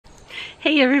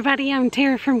Hey everybody, I'm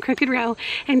Tara from Crooked Row,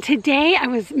 and today I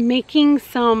was making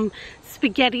some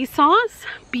spaghetti sauce,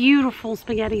 beautiful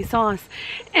spaghetti sauce,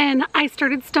 and I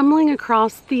started stumbling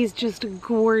across these just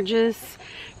gorgeous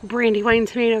Brandywine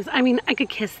tomatoes. I mean, I could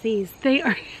kiss these. They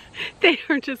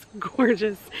are just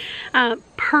gorgeous.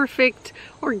 Perfect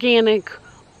organic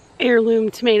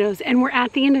heirloom tomatoes, and we're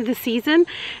at the end of the season,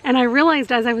 and I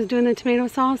realized as I was doing the tomato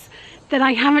sauce that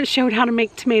I haven't showed how to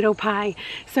make tomato pie.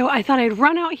 So I thought I'd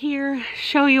run out here,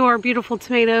 show you our beautiful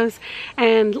tomatoes,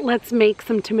 and let's make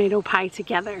some tomato pie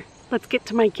together. Let's get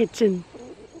to my kitchen.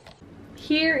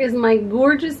 Here is my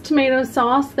gorgeous tomato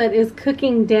sauce that is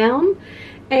cooking down,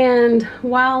 and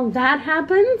while that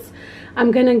happens,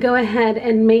 I'm gonna go ahead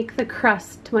and make the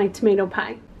crust to my tomato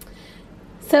pie.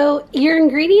 So your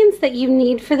ingredients that you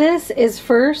need for this is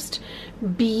first,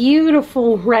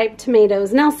 beautiful ripe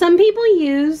tomatoes. Now some people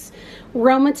use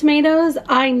Roma tomatoes.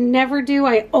 I never do.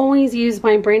 I always use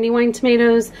my Brandywine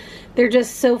tomatoes. They're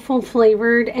just so full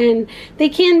flavored and they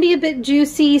can be a bit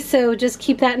juicy, so just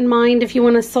keep that in mind if you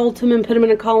want to salt them and put them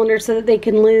in a colander so that they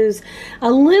can lose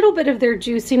a little bit of their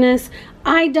juiciness.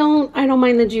 I don't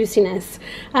mind the juiciness.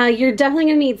 You're definitely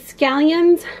gonna need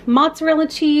scallions, mozzarella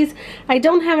cheese. I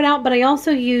don't have it out, but I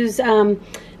also use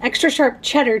extra sharp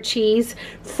cheddar cheese,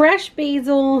 fresh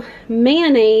basil,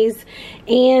 mayonnaise,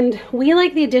 and we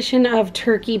like the addition of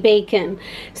turkey bacon.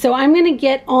 So I'm gonna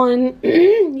get on,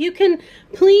 you can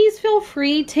please feel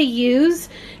free to use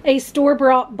a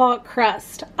store-bought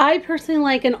crust. I personally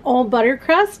like an all butter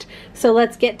crust, so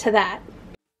let's get to that.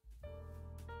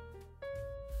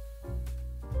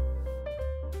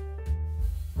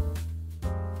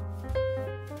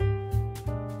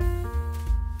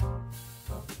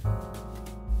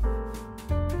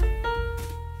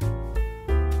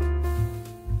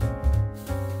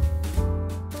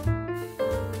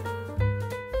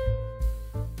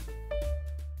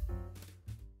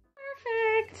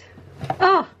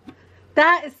 Oh,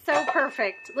 that is so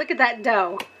perfect. Look at that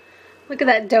dough. Look at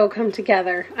that dough come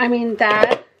together. I mean,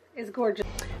 that is gorgeous.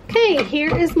 Okay,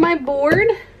 here is my board,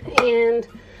 and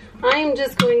I'm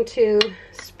just going to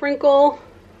sprinkle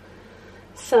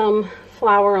some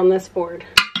flour on this board.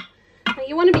 Now,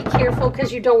 you want to be careful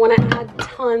because you don't want to add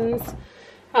tons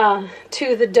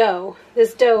to the dough.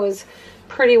 This dough is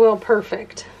pretty well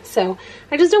perfect, so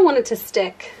I just don't want it to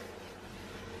stick.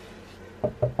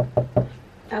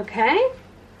 Okay,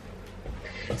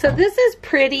 so this is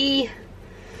pretty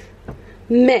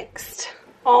mixed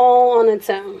all on its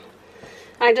own.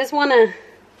 I just want to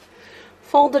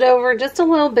fold it over just a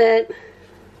little bit,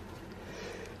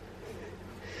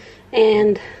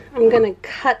 and I'm going to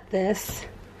cut this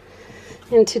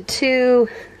into two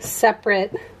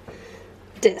separate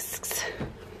discs.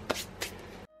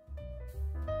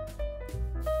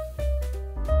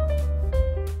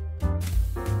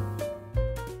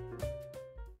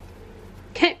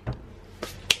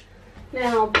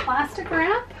 Now, plastic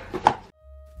wrap.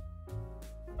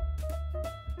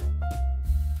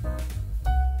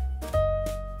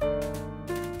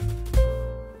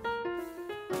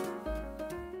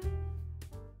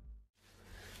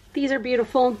 These are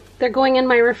beautiful. They're going in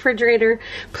my refrigerator.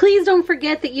 Please don't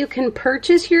forget that you can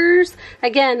purchase yours.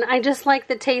 Again, I just like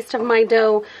the taste of my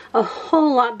dough a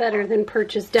whole lot better than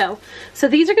purchased dough. So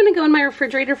these are going to go in my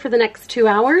refrigerator for the next 2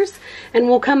 hours, and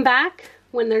we'll come back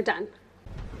when they're done.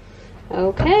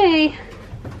 Okay,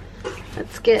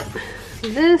 let's get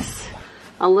this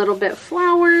a little bit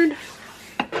floured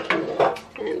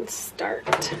and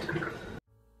start.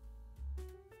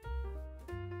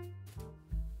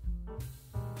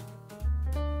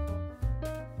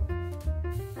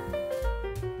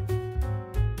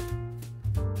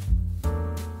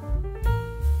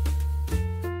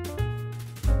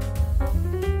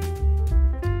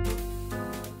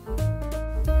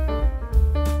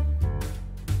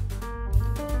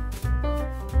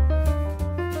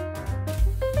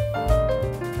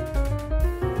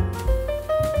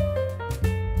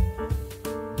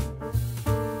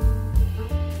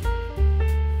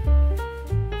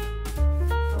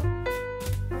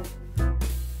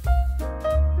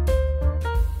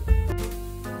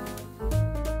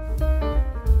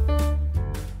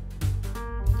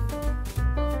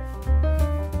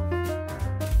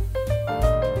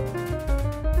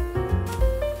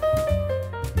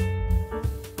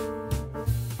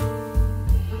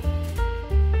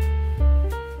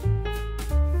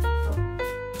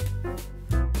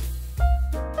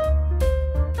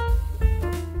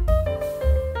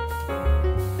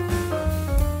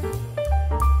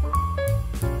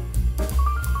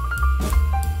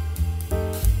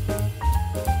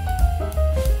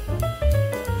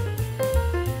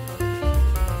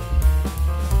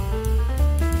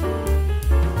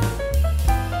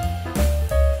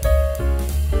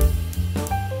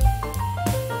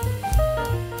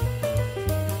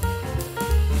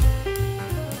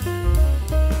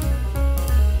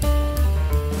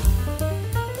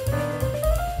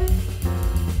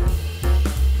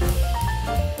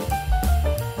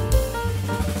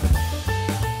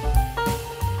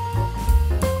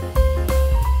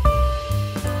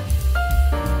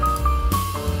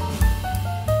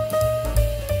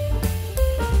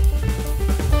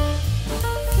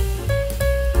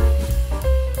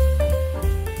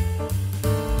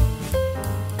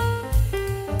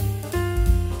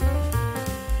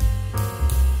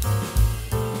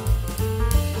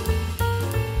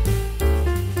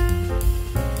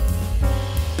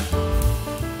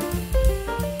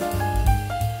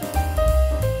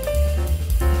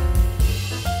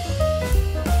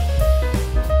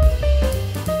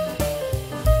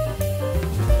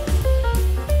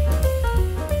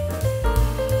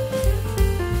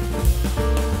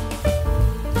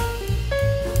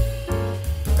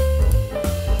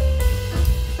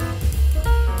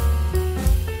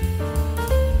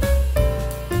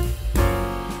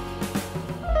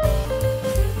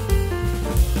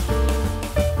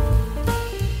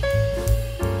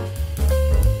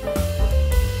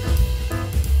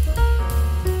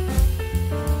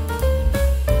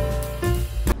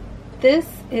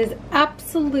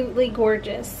 absolutely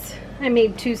gorgeous. I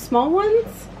made 2 small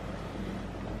ones,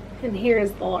 and here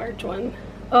is the large one.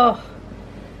 Oh,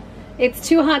 it's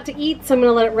too hot to eat, so I'm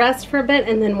gonna let it rest for a bit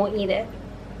and then we'll eat it.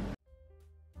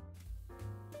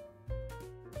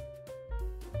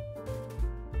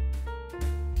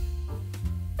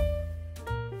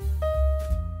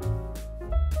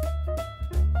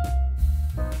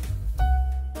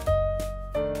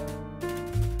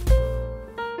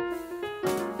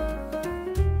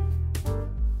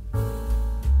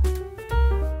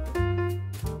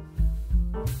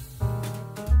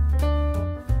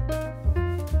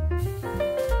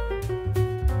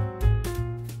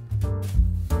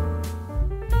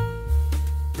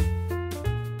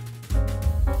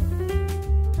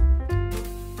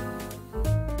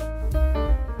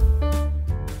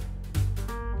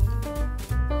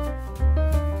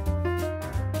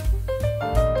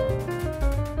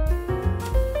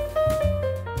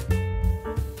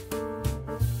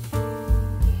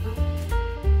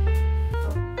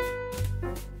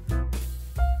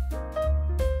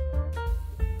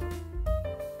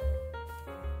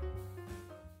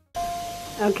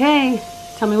 Okay,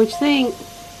 tell me what you think.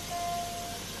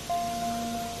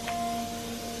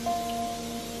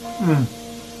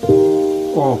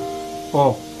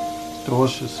 Oh,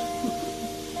 delicious.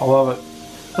 I love it.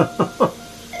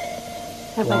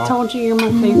 Have I told you you're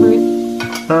my favorite?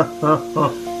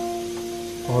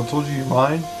 Well, I told you you're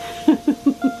mine.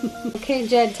 Okay,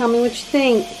 Jed, tell me what you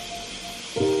think.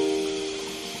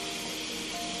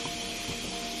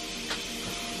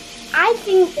 I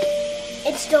think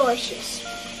it's delicious.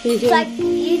 You do? It's like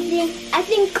I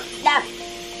think that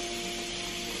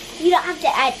you don't have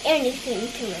to add anything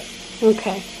to it.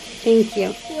 Okay, thank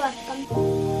you. You're welcome.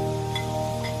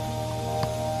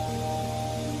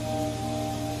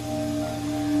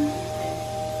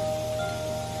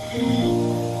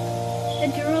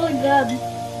 It's really good.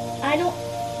 I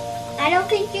don't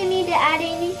think you need to add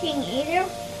anything either,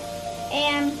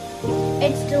 and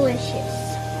it's delicious.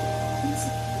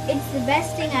 It's the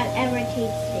best thing I've ever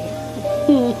tasted.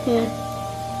 Go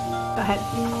ahead.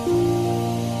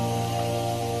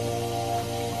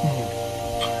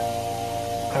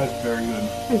 That's very good.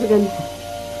 Is it good?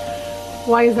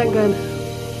 Why is that good?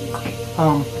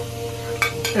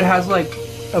 It has like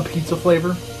a pizza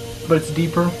flavor, but it's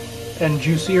deeper and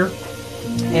juicier,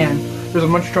 and there's a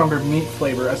much stronger meat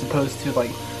flavor as opposed to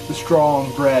like the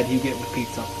strong bread you get with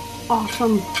pizza.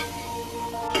 Awesome.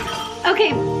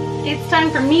 Okay, it's time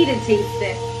for me to taste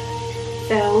it.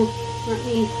 So let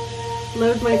me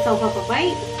load myself up a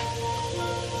bite.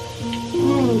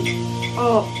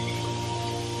 Oh,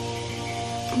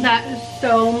 that is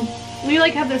so. We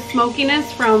like have the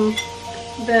smokiness from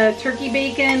the turkey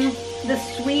bacon, the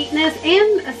sweetness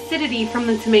and acidity from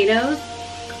the tomatoes,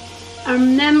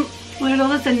 and then there's all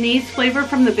this anise flavor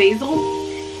from the basil.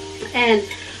 And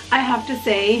I have to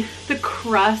say, the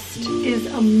crust is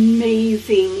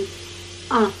amazing.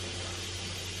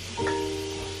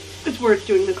 It's worth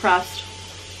doing the crust.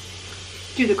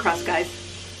 Do the crust, guys.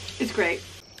 It's great.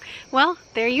 Well,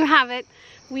 there you have it.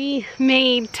 We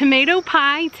made tomato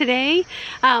pie today.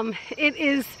 It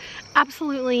is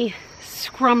absolutely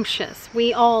scrumptious.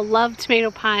 We all love tomato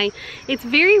pie. It's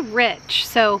very rich,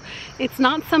 so it's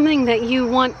not something that you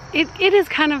want. It is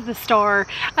kind of the star.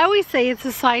 I always say it's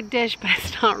a side dish, but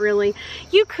it's not really.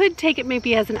 You could take it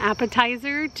maybe as an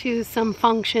appetizer to some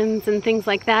functions and things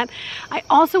like that. I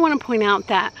also want to point out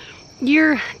that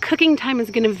your cooking time is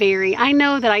going to vary. I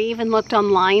know that I even looked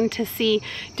online to see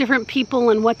different people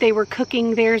and what they were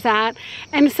cooking theirs at,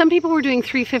 and some people were doing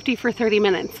 350 for 30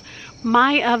 minutes.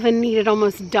 My oven needed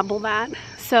almost double that.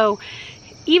 So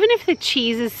even if the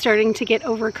cheese is starting to get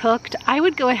overcooked, I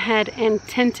would go ahead and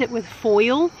tint it with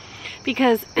foil,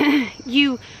 because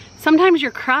sometimes your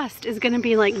crust is going to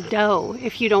be like dough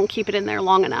if you don't keep it in there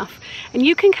long enough. And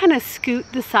you can kind of scoot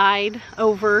the side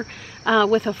over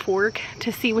with a fork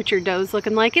to see what your dough's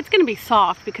looking like. It's going to be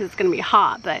soft because it's going to be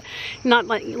hot, but not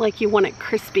like you want it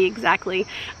crispy exactly.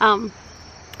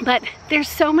 But there's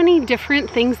so many different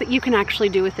things that you can actually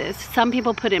do with this. Some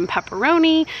people put in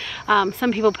pepperoni,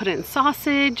 some people put in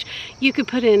sausage. You could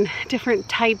put in different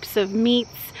types of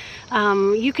meats.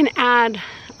 You can add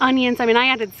onions. I mean, I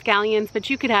added scallions, but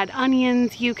you could add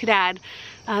onions. You could add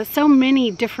so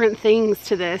many different things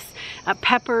to this.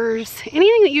 Peppers,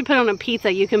 anything that you put on a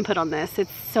pizza, you can put on this.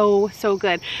 It's so, so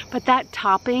good. But that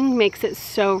topping makes it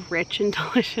so rich and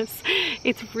delicious.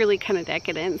 It's really kind of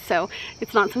decadent. So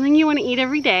it's not something you want to eat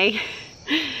every day.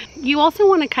 You also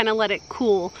want to kind of let it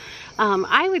cool.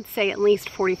 I would say at least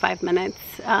 45 minutes.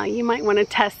 You might want to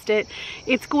test it.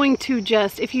 It's going to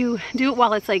just, if you do it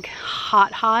while it's like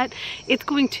hot, it's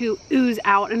going to ooze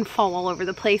out and fall all over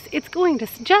the place. It's going to,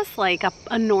 just like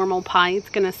a normal pie, it's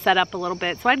going to set up a little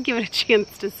bit. So I'd give it a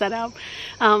chance to set up.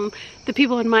 The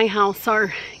people in my house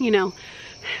are, you know,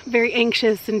 very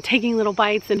anxious and taking little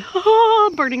bites and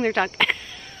burning their tongue.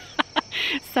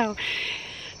 So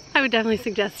I would definitely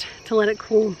suggest to let it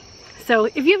cool. So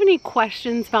if you have any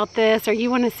questions about this or you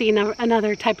want to see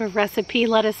another type of recipe,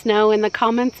 let us know in the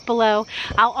comments below.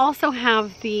 I'll also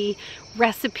have the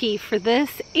recipe for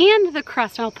this and the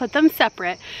crust. I'll put them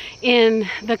separate in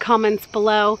the comments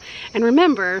below. And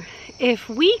remember, if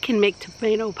we can make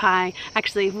tomato pie,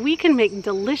 actually, if we can make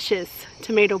delicious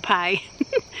tomato pie,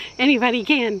 anybody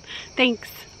can. Thanks.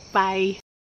 Bye.